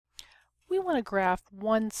We want to graph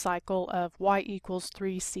one cycle of y equals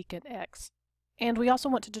 3 secant x. And we also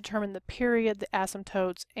want to determine the period, the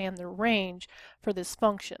asymptotes, and the range for this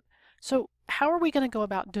function. So how are we going to go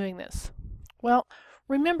about doing this? Well,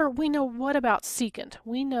 remember, we know what about secant?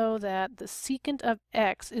 We know that the secant of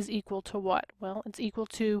x is equal to what? Well, it's equal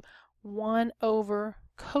to 1 over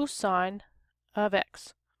cosine of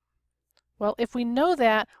x. Well, if we know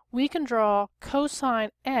that, we can draw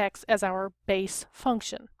cosine x as our base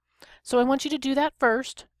function. So I want you to do that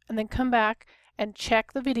first, and then come back and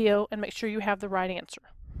check the video and make sure you have the right answer.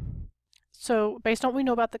 So based on what we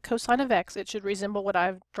know about the cosine of x, it should resemble what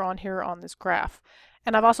I've drawn here on this graph.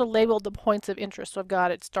 And I've also labeled the points of interest. So I've got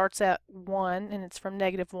it starts at 1 and it's from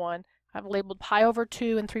 -1. I've labeled pi over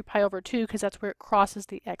 2 and 3 pi over 2 because that's where it crosses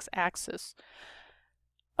the x-axis.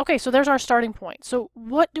 Okay, so there's our starting point. So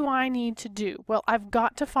what do I need to do? Well, I've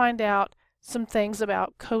got to find out some things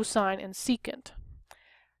about cosine and secant.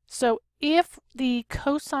 So if the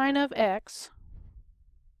cosine of x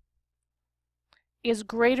is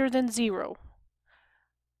greater than 0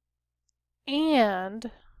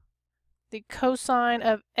 and the cosine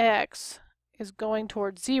of x is going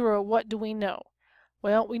towards 0, what do we know?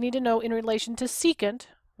 Well, we need to know in relation to secant,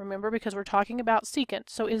 remember, because we're talking about secant.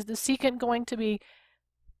 So is the secant going to be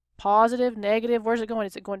positive, negative? Where's it going?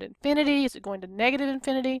 Is it going to infinity? Is it going to negative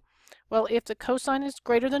infinity? Well, if the cosine is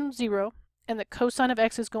greater than 0 and the cosine of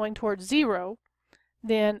x is going towards 0,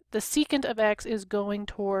 then the secant of x is going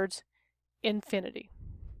towards infinity.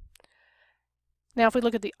 Now if we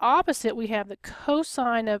look at the opposite, we have the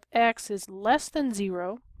cosine of x is less than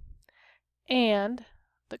 0 and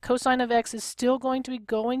the cosine of x is still going to be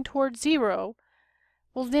going towards 0.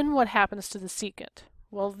 Well, then what happens to the secant?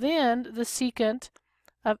 Well, then the secant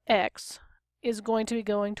of x is going to be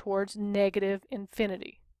going towards negative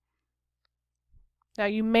infinity. Now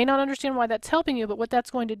you may not understand why that's helping you, but what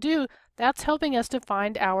that's going to do, that's helping us to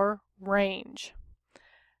find our range.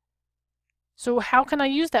 So how can I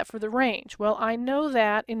use that for the range? Well, I know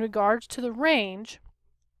that in regards to the range,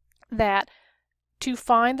 that to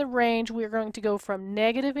find the range we're going to go from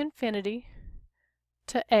negative infinity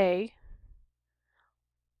to a,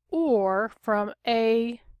 or from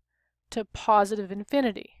a to positive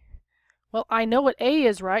infinity. Well, I know what a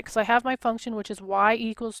is, right? Because I have my function, which is y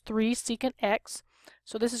equals 3 secant x.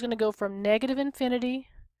 So this is going to go from negative infinity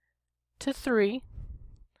to 3,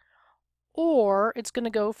 or it's going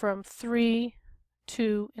to go from 3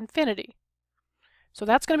 to infinity. So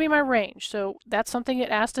that's going to be my range. So that's something it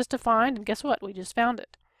asked us to find, and guess what? We just found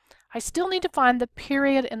it. I still need to find the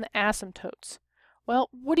period and the asymptotes. Well,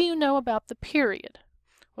 what do you know about the period?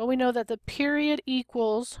 Well, we know that the period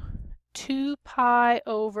equals 2 pi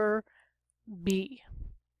over b.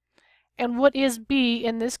 And what is b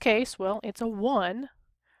in this case? Well, it's a 1.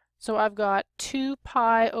 So I've got 2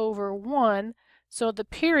 pi over 1. So the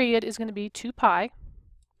period is going to be 2 pi.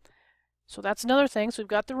 So that's another thing. So we've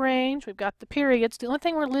got the range, we've got the periods. The only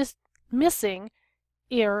thing we're missing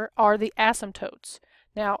here are the asymptotes.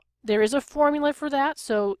 Now, there is a formula for that,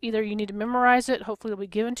 so either you need to memorize it, hopefully it'll be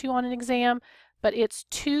given to you on an exam, but it's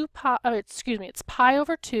it's pi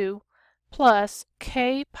over 2 plus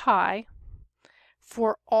k pi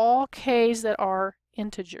for all k's that are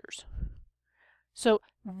integers. So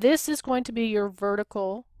this is going to be your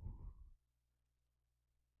vertical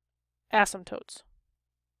asymptotes.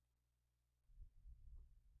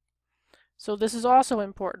 So this is also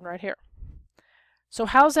important right here. So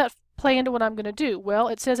how does that play into what I'm going to do? Well,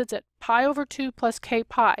 it says it's at pi over 2 plus k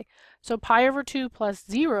pi. So pi over 2 plus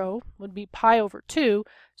 0 would be pi over 2.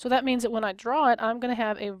 So that means that when I draw it, I'm going to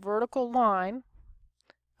have a vertical line,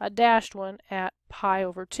 a dashed one, at pi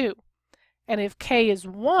over 2. And if k is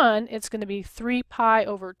 1, it's going to be 3 pi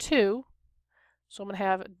over 2. So I'm going to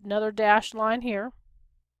have another dashed line here.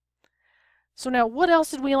 So now what else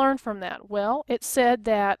did we learn from that? Well, it said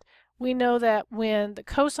that we know that when the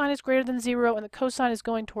cosine is greater than 0 and the cosine is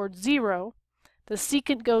going towards 0, the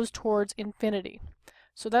secant goes towards infinity.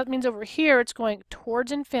 So that means over here it's going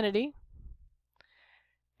towards infinity.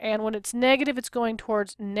 And when it's negative, it's going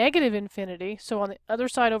towards negative infinity. So on the other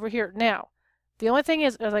side over here. Now, the only thing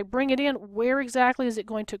is, as I bring it in, where exactly is it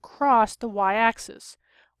going to cross the y-axis?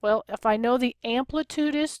 Well, if I know the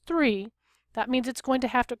amplitude is 3, that means it's going to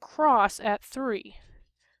have to cross at 3.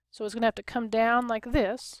 So it's going to have to come down like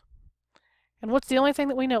this. And what's the only thing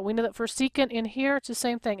that we know? We know that for secant in here, it's the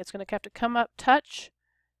same thing. It's going to have to come up, touch,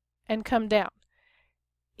 and come down.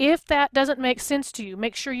 If that doesn't make sense to you,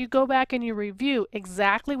 make sure you go back and you review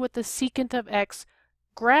exactly what the secant of x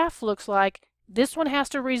graph looks like. This one has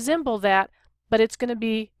to resemble that, but it's going to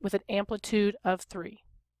be with an amplitude of 3.